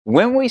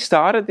When we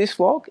started this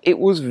vlog, it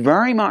was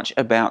very much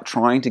about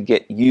trying to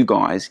get you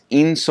guys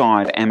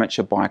inside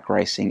amateur bike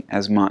racing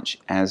as much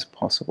as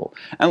possible.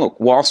 And look,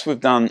 whilst we've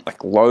done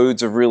like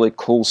loads of really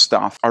cool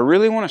stuff, I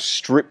really want to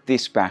strip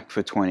this back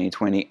for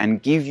 2020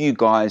 and give you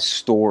guys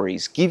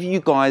stories, give you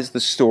guys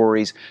the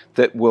stories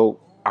that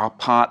are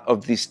part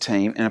of this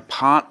team and a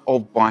part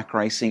of bike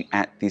racing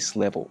at this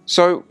level.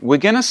 So we're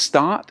going to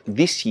start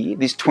this year,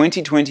 this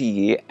 2020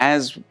 year,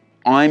 as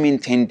I'm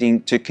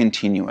intending to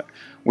continue it,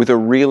 with a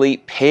really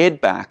pared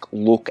back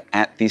look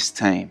at this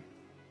team.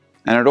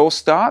 And it all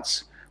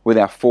starts with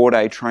our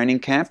 4-day training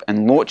camp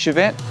and launch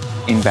event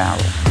in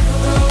Barrel.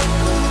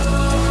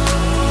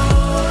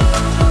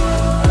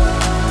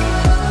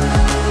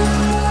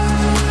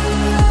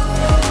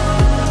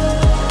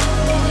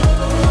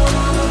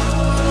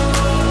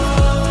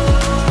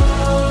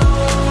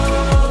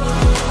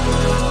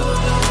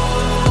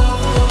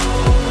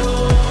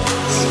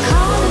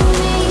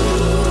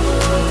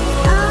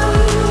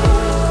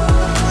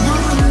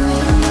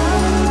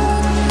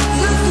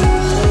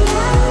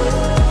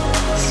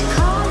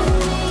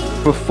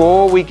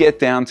 Before we get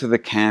down to the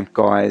camp,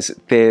 guys,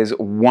 there's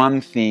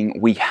one thing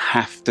we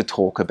have to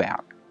talk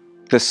about.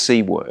 The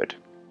C word,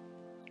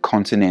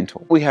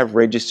 Continental. We have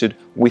registered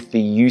with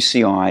the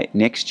UCI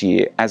next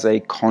year as a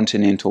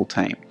Continental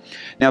team.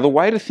 Now, the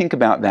way to think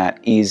about that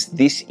is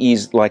this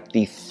is like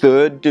the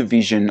third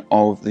division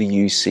of the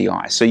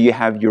UCI. So you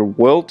have your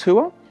World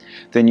Tour,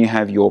 then you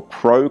have your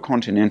Pro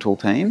Continental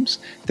teams,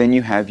 then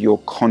you have your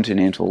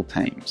Continental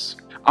teams.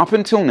 Up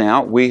until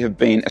now, we have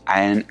been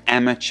an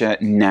amateur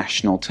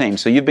national team.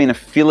 So you've been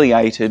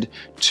affiliated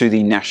to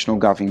the national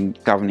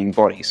governing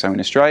body. So in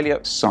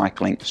Australia,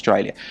 Cycling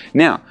Australia.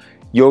 Now,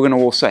 you're going to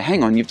all say,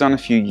 hang on, you've done a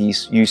few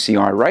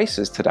UCI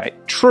races today.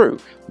 True,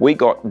 we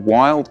got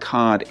wild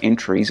card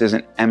entries as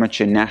an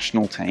amateur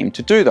national team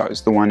to do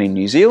those, the one in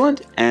New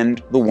Zealand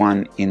and the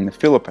one in the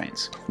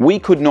Philippines. We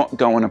could not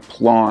go and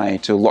apply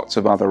to lots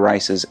of other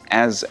races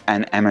as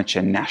an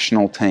amateur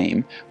national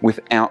team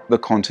without the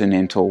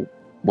Continental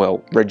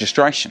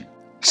registration.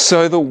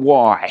 So the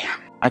why.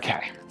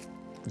 Okay,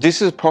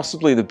 this is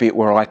possibly the bit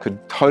where I could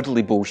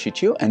totally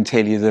bullshit you and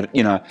tell you that,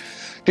 you know,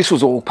 this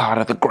was all part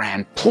of the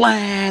grand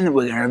plan, that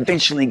we're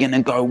eventually going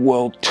to go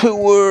world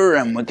tour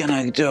and we're going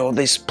to do all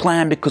this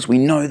plan because we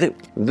know that.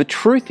 The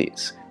truth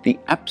is, the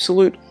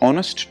absolute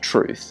honest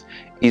truth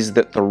is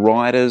that the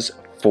riders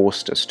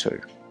forced us to.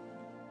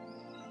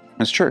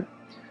 That's true.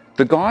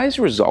 The guys'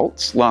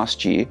 results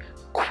last year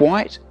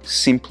quite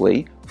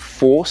simply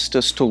forced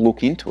us to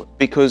look into it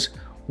because,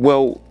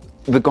 well,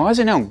 the guys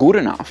are now good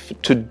enough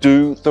to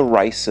do the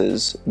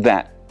races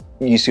that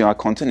UCI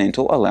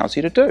Continental allows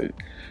you to do.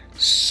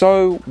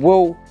 So,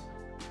 well,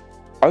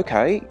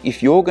 okay,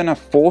 if you're going to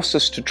force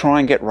us to try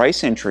and get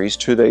race entries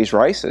to these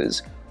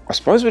races, I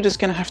suppose we're just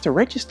going to have to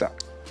register,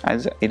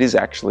 as it is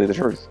actually the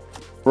truth.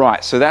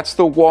 Right, so that's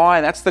the why,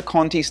 that's the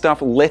Conti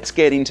stuff. Let's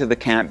get into the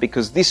camp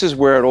because this is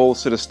where it all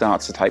sort of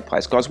starts to take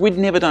place. Guys, we'd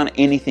never done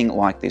anything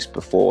like this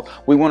before.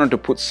 We wanted to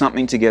put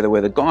something together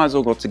where the guys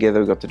all got together,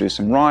 we got to do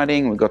some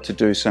riding, we got to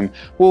do some,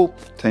 well,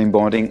 team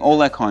bonding, all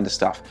that kind of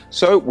stuff.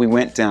 So we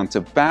went down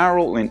to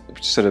Barrel in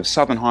sort of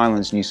Southern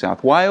Highlands, New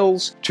South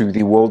Wales, to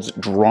the world's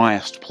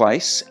driest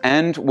place,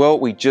 and, well,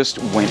 we just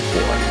went for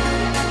it.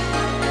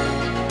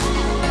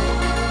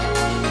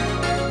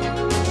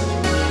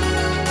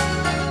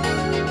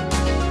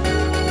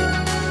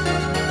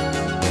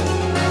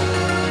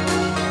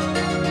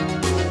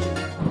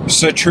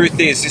 So truth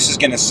is, this is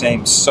going to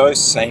seem so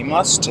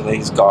seamless to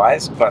these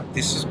guys, but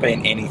this has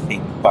been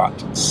anything but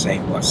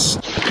seamless.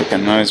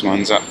 Picking those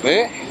ones up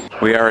there.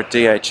 We are at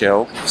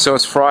DHL. So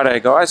it's Friday,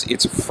 guys.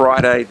 It's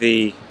Friday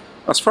the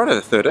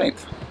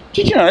 13th.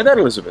 Did you know that,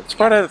 Elizabeth? It's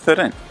Friday the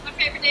 13th. My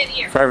favourite day of the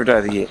year. Favourite day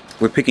of the year.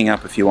 We're picking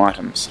up a few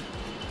items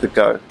that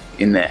go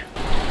in there.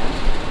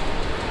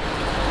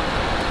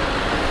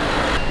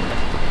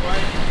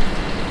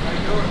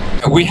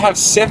 We have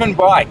 7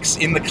 bikes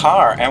in the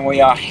car and we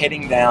are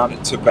heading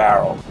down to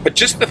Barrel. But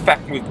just the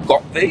fact we've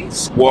got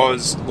these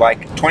was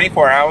like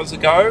 24 hours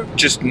ago,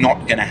 just not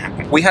going to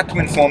happen. We had to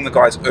inform the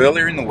guys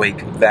earlier in the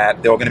week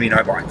that there were going to be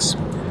no bikes.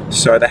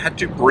 So they had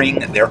to bring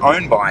their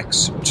own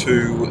bikes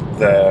to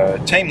the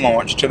team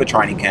launch, to the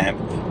training camp,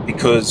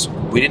 because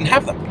we didn't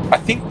have them. I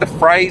think the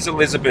phrase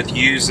Elizabeth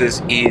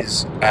uses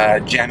is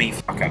jammy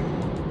fucker.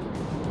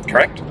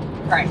 Correct?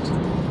 Correct.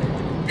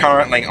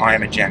 Currently, I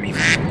am a jammy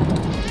fucker.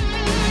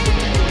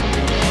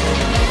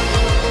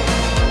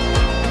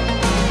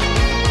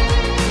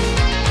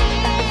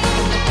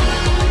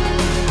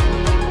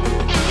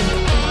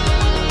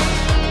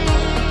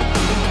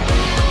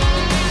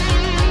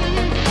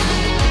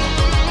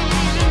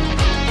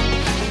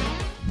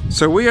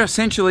 So we are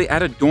essentially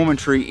at a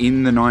dormitory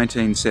in the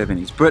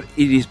 1970s, but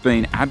it has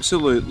been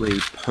absolutely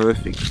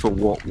perfect for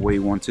what we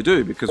want to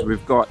do because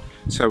we've got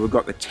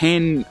the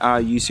 10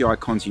 UCI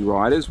Conti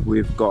riders,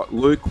 we've got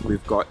Luke,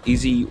 we've got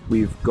Izzy,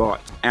 we've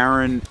got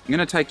Aaron. I'm going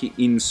to take you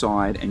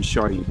inside and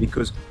show you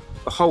because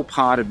the whole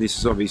part of this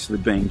has obviously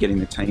been getting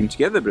the team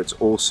together, but it's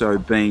also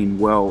been,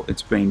 well,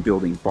 it's been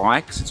building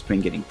bikes, it's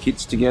been getting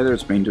kits together,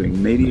 it's been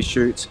doing media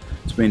shoots,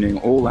 it's been doing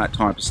all that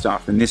type of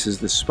stuff, and this is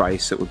the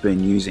space that we've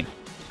been using.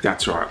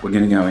 That's right, we're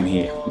going to go in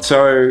here.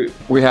 So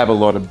we have a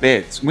lot of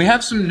beds. We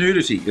have some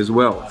nudity as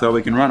well, so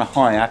we can run a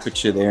high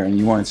aperture there and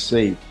you won't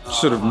see.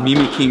 Sort of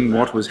mimicking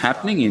what was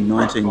happening in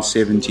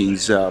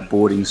 1970s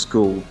boarding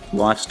school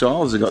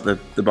lifestyles. They've got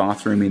the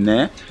bathroom in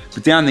there.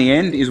 But down the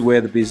end is where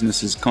the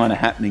business is kind of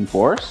happening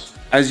for us.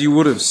 As you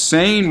would have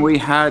seen, we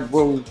had,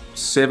 well,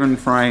 7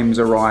 frames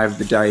arrive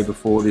the day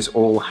before this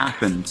all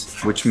happened,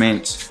 which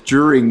meant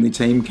during the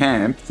team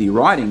camp, the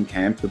riding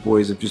camp, the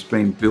boys have just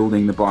been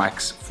building the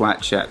bikes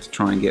flat chat to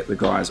try and get the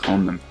guys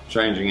on them.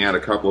 Changing out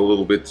a couple of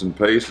little bits and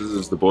pieces,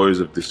 as the boys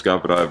have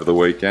discovered over the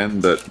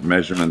weekend, that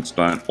measurements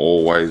don't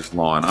always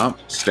line up.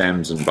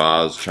 Stems and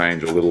bars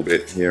change a little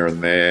bit here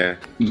and there.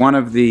 One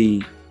of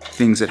the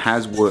things that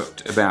has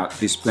worked about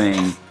this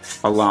being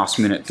a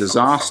last-minute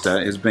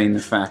disaster has been the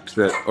fact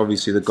that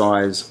obviously the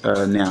guys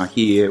are now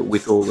here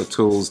with all the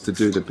tools to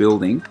do the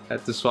building.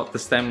 Had to swap the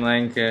stem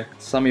length,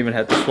 some even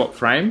had to swap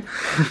frame.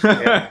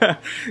 Yeah.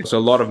 So a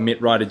lot of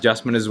mid-ride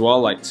adjustment as well,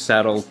 like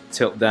saddle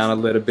tilt down a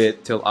little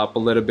bit, tilt up a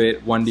little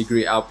bit, 1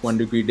 degree up, 1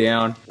 degree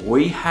down.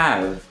 We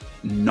have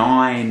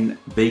 9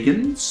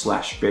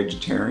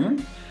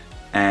 vegan/vegetarian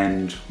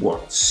and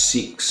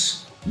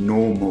 6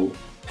 normal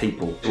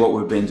people. What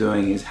we've been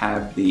doing is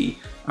have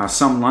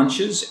some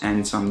lunches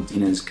and some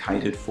dinners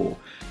catered for.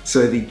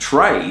 So the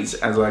trays,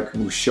 as I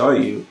will show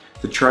you,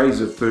 the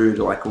trays of food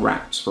like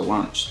wraps for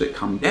lunch that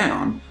come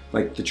down,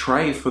 like the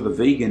tray for the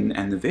vegan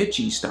and the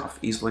veggie stuff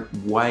is like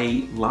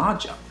way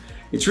larger.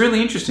 It's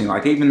really interesting,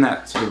 like even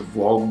that sort of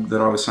vlog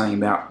that I was saying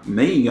about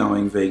me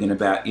going vegan,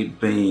 about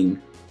it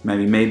being,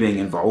 maybe me being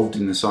involved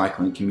in the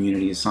cycling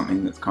community is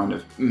something that's kind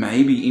of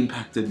maybe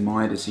impacted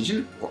my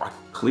decision. Well, I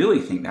clearly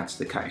think that's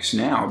the case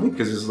now,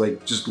 because it's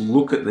like, just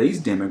look at these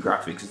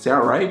demographics, it's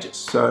outrageous.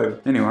 So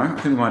anyway, I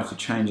think we might have to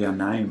change our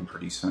name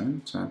pretty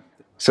soon.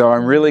 So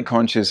I'm really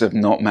conscious of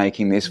not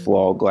making this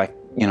vlog like,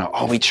 you know,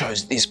 oh, we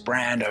chose this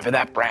brand over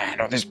that brand,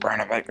 or this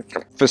brand over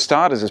that. For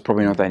starters, it's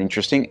probably not that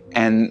interesting.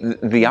 And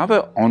the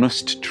other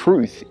honest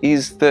truth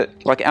is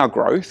that, like our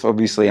growth,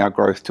 obviously our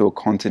growth to a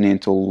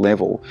continental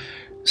level,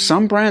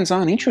 some brands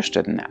aren't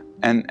interested in that.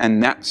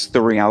 And that's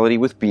the reality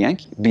with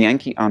Bianchi.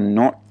 Bianchi are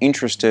not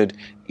interested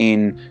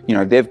in, you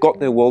know, they've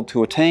got their World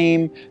Tour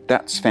team,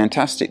 that's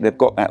fantastic, they've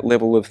got that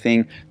level of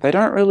thing. They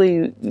don't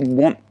really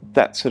want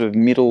that sort of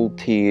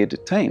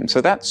middle-tiered team. So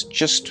that's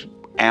just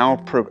our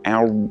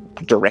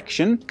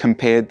direction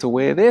compared to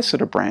where their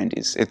sort of brand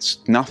is. It's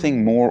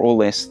nothing more or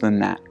less than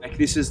that. Like,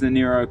 this is the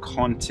Nero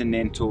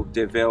Continental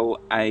DEVEL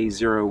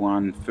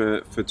A01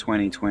 for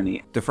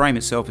 2020. The frame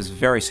itself is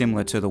very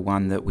similar to the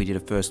one that we did a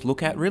first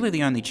look at. Really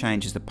the only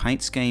change is the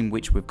paint scheme,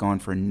 which we've gone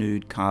for a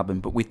nude carbon,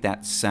 but with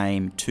that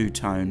same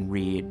two-tone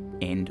rear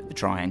end, the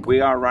triangle. We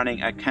are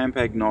running a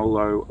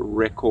Campagnolo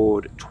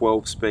record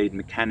 12-speed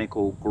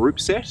mechanical group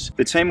set.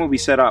 The team will be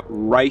set up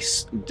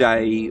race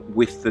day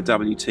with the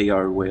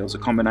WTO wheels, a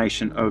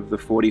combination of the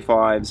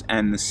 45s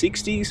and the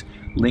 60s,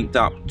 linked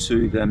up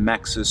to the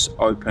Maxxis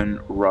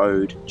Open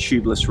Road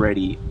tubeless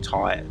ready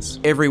tyres.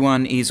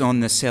 Everyone is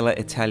on the Sella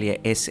Italia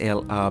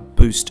SLR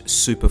Boost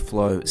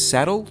Superflow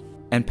saddle.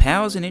 And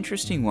power's an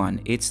interesting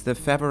one. It's the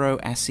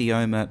Favaro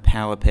Asioma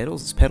power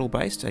pedals. It's pedal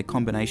based, a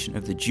combination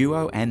of the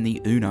Duo and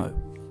the Uno.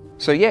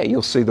 So yeah,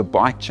 you'll see the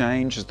bike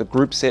change, the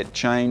group set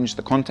change,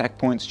 the contact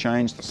points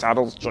change, the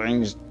saddles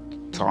changed,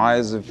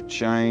 tyres have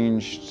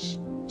changed,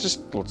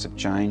 just lots have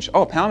changed.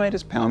 Oh, power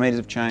meters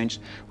have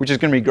changed, which is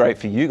going to be great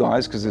for you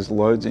guys because there's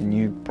loads of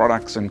new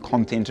products and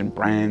content and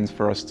brands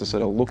for us to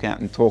sort of look at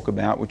and talk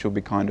about, which will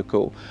be kind of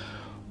cool.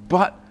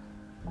 But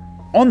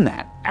on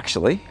that,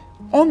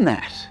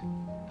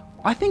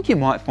 I think you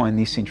might find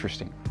this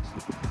interesting.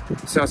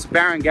 So it's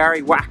Baron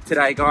Gary whack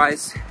today,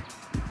 guys.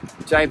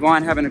 Jay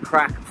Vine having a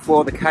crack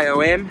before the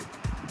KOM.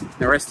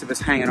 The rest of us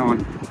hanging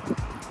on.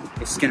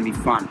 It's going to be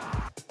fun.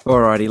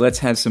 Alrighty, let's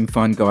have some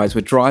fun, guys.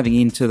 We're driving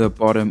into the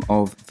bottom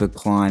of the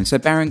climb. So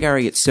Baron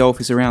Gary itself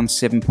is around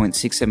 7.6,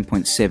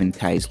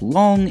 7.7 Ks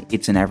long.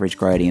 It's an average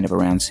gradient of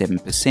around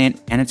 7%,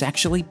 and it's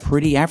actually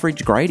pretty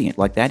average gradient.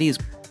 Like, that is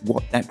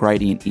what that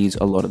gradient is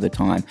a lot of the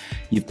time.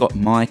 You've got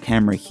my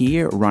camera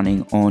here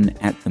running on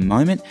at the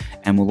moment,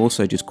 and we'll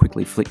also just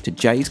quickly flick to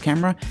Jay's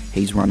camera.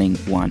 He's running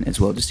 1 as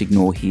well. Just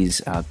ignore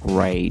his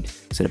grade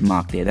sort of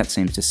mark there. That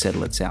seems to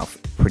settle itself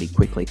pretty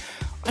quickly.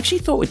 I actually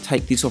thought we'd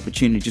take this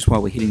opportunity just while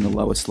we're hitting the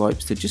lower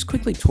slopes to just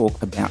quickly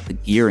talk about the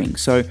gearing.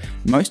 So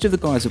most of the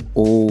guys have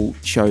all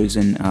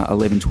chosen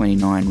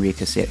 1129 rear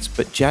cassettes,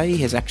 but Jay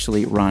has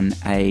actually run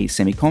a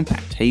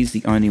semi-compact. He's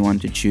the only one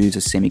to choose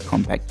a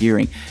semi-compact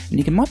gearing.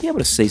 And you might be able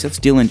to see, so that's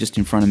Dylan just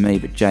in front of me,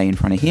 but Jay in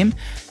front of him,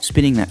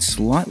 spinning that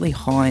slightly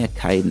higher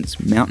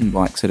cadence, mountain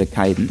bike sort of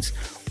cadence,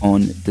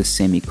 on the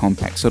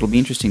semi-compact. So it'll be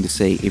interesting to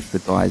see if the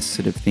guys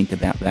sort of think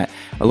about that.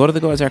 A lot of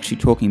the guys are actually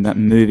talking about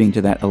moving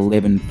to that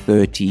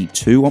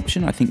 1132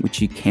 option, I think,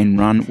 which you can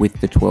run with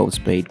the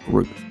 12-speed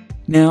group.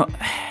 Now,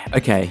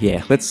 okay,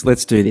 yeah,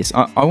 let's do this.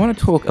 I want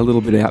to talk a little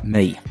bit about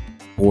me.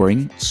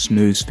 Boring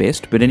snooze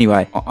fest, but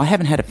anyway, I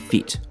haven't had a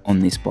fit on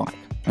this bike.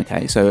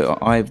 Okay, so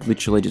I've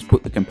literally just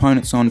put the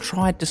components on,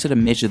 tried to sort of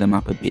measure them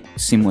up a bit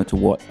similar to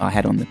what I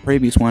had on the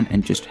previous one,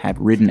 and just have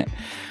ridden it.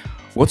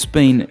 What's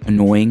been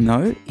annoying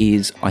though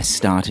is I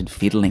started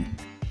fiddling,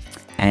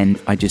 and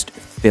I just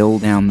fell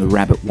down the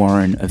rabbit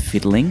warren of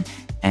fiddling,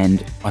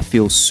 and I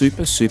feel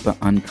super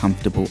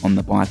uncomfortable on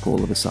the bike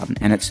all of a sudden,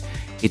 and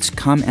it's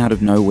come out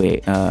of nowhere.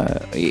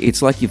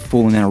 It's like you've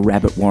fallen down a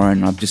rabbit warren,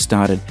 and I've just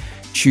started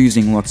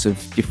choosing lots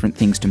of different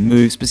things to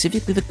move,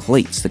 specifically the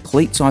cleats. The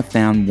cleats, I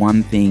found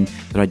one thing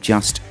that I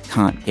just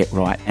can't get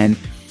right. And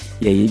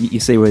yeah, you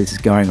see where this is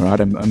going, right?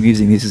 I'm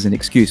using this as an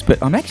excuse,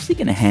 but I'm actually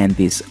going to hand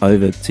this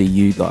over to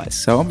you guys.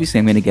 So obviously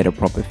I'm going to get a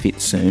proper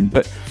fit soon,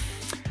 but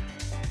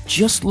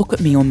just look at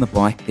me on the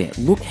bike there.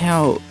 Look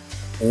how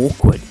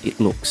awkward it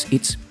looks.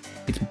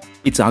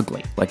 It's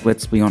ugly. Like,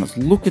 let's be honest.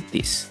 Look at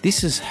this.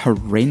 This is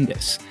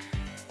horrendous.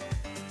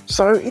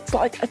 So it's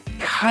like a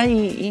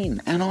K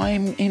in, and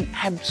I'm in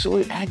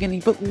absolute agony.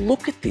 But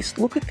look at this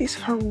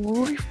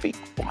horrific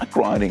bike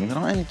riding that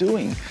I'm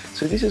doing.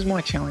 So this is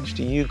my challenge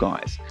to you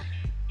guys.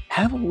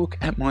 Have a look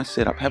at my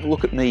setup. Have a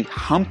look at me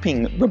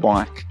humping the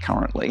bike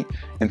currently,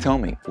 and tell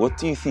me, what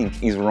do you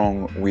think is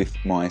wrong with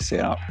my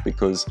setup?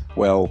 Because,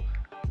 well,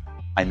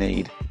 I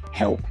need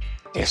help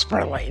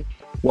desperately.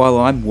 While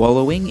I'm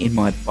wallowing in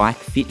my bike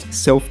fit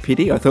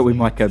self-pity, I thought we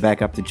might go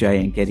back up to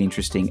Jay and get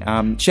interesting.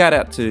 Shout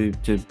out to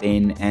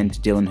Ben and to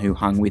Dylan, who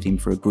hung with him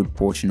for a good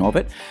portion of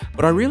it.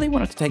 But I really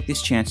wanted to take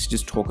this chance to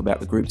just talk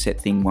about the group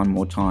set thing one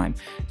more time.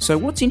 So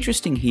what's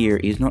interesting here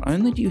is not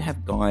only do you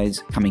have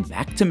guys coming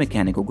back to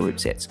mechanical group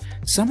sets,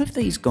 some of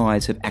these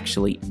guys have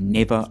actually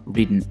never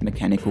ridden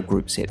mechanical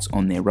group sets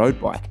on their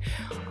road bike.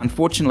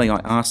 Unfortunately,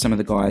 I asked some of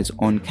the guys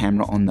on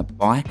camera on the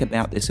bike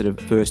about their sort of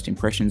first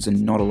impressions,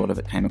 and not a lot of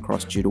it came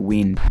across due to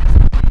wind.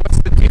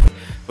 What's the diff?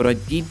 But I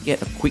did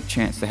get a quick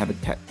chance to have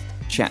a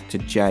chat to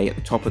Jay at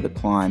the top of the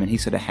climb, and he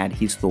sort of had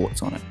his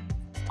thoughts on it.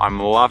 I'm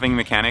loving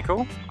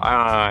mechanical.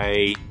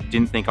 I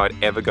didn't think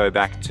I'd ever go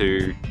back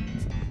to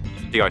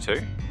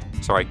Di2.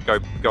 Sorry,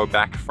 go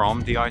back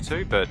from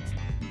Di2, but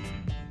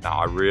no,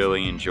 I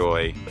really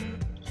enjoy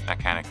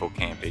mechanical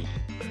campy.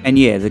 And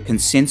yeah, the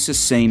consensus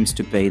seems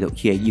to be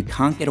that, yeah, you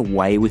can't get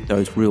away with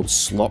those real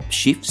slop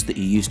shifts that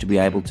you used to be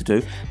able to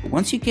do. But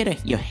once you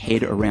get your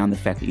head around the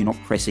fact that you're not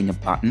pressing a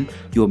button,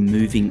 you're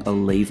moving a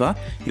lever,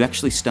 you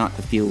actually start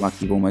to feel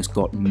like you've almost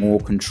got more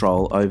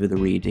control over the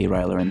rear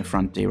derailleur and the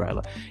front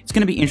derailleur. It's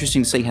going to be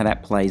interesting to see how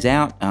that plays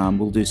out.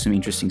 We'll do some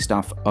interesting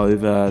stuff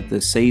over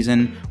the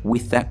season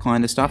with that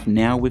kind of stuff.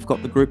 Now we've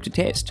got the group to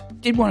test.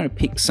 Did want to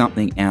pick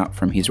something out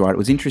from his ride. It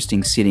was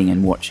interesting sitting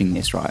and watching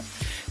this, right?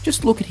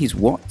 Just look at his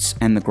watts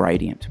and the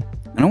gradient.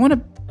 And I want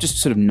to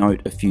just sort of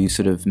note a few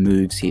sort of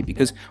moves here,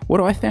 because what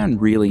I found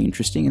really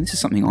interesting, and this is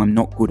something I'm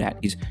not good at,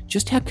 is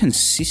just how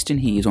consistent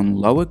he is on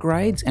lower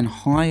grades and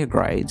higher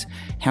grades,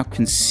 how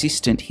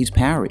consistent his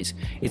power is.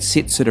 It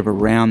sits sort of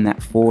around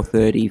that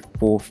 430,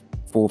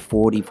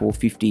 440,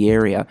 450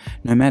 area,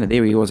 no matter.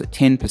 There he was at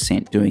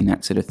 10% doing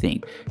that sort of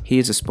thing.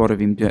 Here's a spot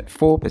of him at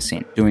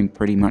 4% doing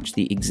pretty much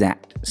the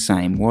exact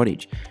same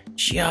wattage.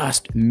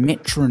 Just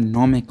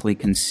metronomically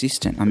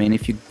consistent. I mean,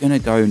 if you're going to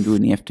go and do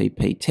an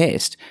FTP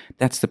test,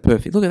 that's the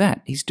perfect. Look at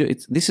that.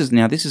 This is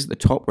the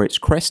top where it's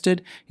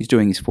crested. He's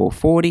doing his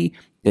 440.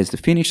 There's the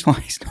finish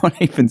line. He's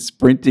not even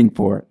sprinting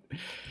for it.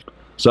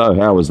 So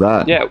how was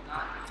that? Yeah,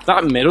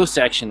 that middle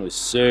section was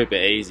super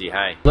easy.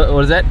 Hey, what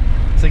is that?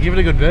 So give it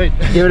a good beat.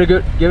 Give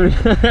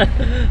it.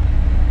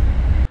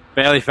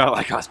 Barely felt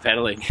like I was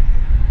pedaling.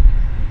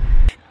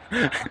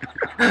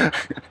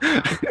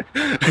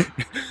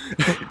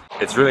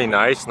 It's really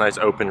nice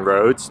open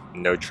roads,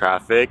 no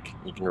traffic,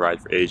 you can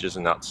ride for ages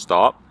and not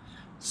stop,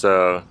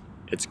 so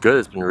it's good.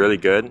 It's been really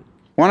good.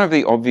 One of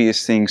the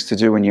obvious things to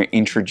do when you're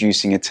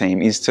introducing a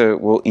team is to,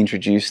 well,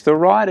 introduce the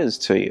riders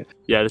to you.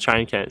 Yeah, the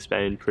training camp's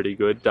been pretty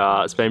good.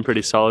 It's been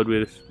pretty solid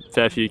with a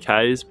fair few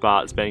Ks,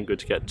 but it's been good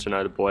to get to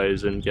know the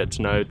boys and get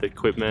to know the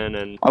equipment.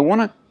 And I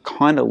want to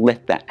kind of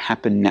let that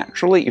happen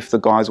naturally. If the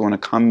guys want to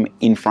come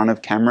in front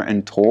of camera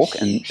and talk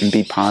and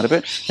be part of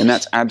it, then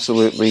that's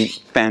absolutely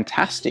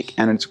fantastic,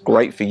 and it's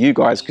great for you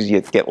guys because you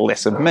get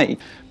less of me.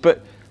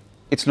 But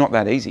it's not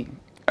that easy.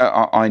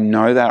 I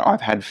know that.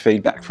 I've had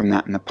feedback from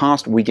that in the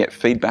past. We get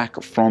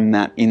feedback from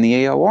that in the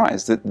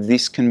EOIs, that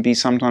this can be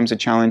sometimes a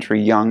challenge for a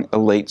young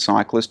elite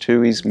cyclist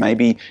who is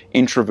maybe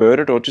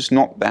introverted or just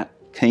not that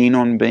keen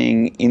on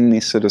being in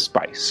this sort of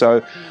space.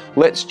 So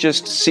let's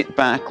just sit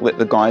back, let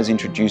the guys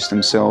introduce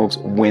themselves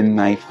when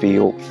they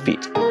feel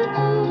fit.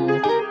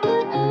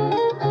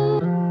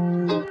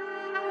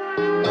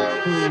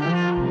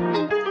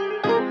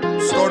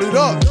 Start it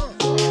up.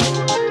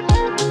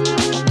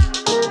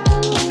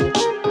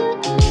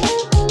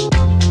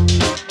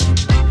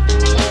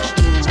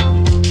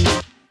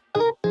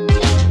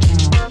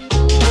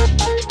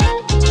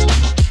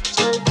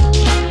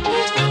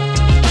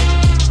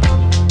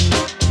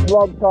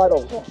 Vlog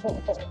title,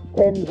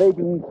 10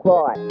 Vegans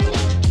Fight.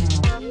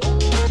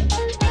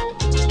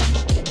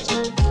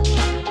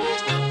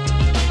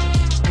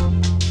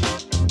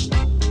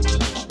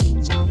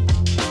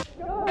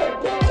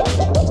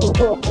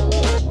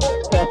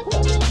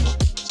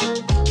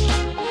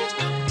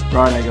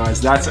 Righto guys,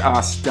 that's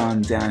us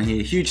done down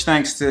here. Huge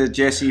thanks to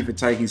Jesse for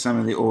taking some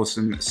of the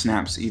awesome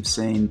snaps you've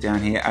seen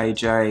down here.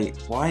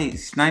 AJ, why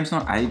his name's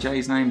not AJ,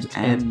 his name's It's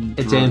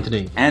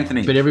Anthony.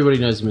 Anthony. But everybody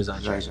knows him as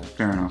AJ.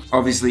 Fair enough.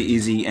 Obviously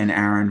Izzy and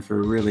Aaron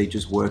for really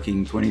just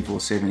working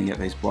 24/7 to get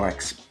these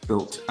bikes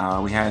built.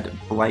 We had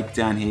Blake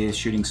down here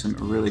shooting some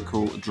really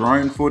cool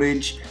drone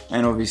footage,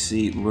 and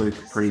obviously Luke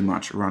pretty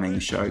much running the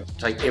show.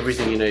 Take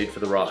everything you need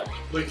for the ride.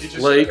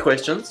 Luke,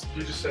 questions?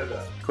 You just said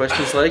that.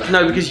 Questions, Luke?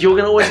 No, because you're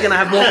always going to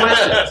have more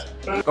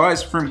questions.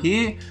 Guys, from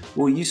here,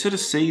 well, you sort of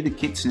see the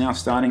kits now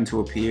starting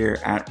to appear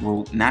at,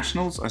 well,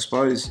 Nationals, I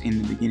suppose,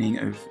 in the beginning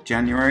of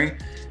January.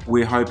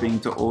 We're hoping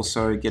to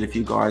also get a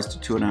few guys to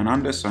Tour Down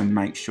Under, so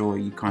make sure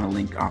you kind of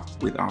link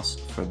up with us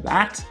for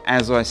that.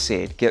 As I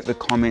said, get the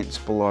comments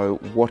below.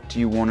 What do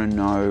you want to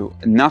know?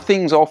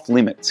 Nothing's off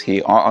limits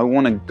here. I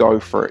want to go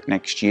for it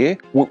next year.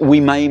 We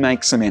may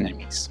make some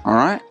enemies, all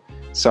right?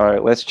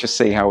 So let's just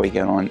see how we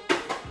get on.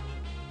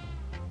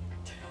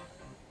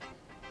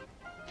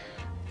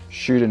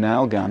 Shoot a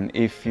nail gun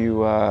if you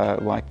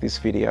like this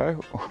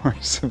video, or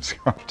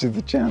subscribe to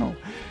the channel.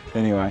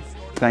 Anyway,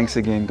 thanks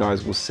again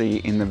guys. We'll see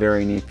you in the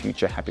very near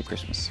future. Happy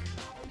Christmas.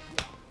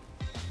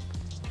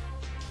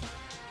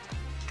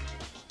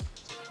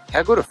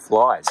 How good are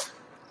flies?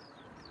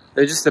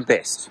 They're just the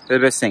best. They're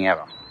the best thing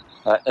ever.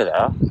 There they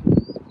are.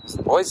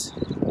 Boys,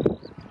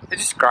 they're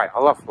just great. I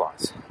love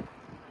flies.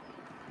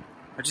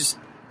 I just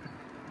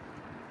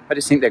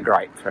think they're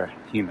great for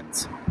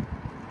humans.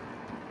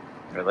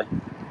 Really.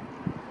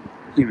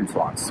 Human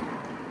flies.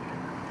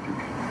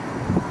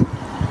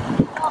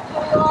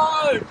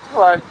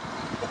 Hello.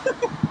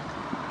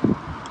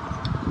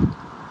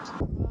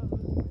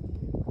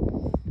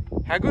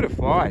 How good are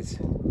flies?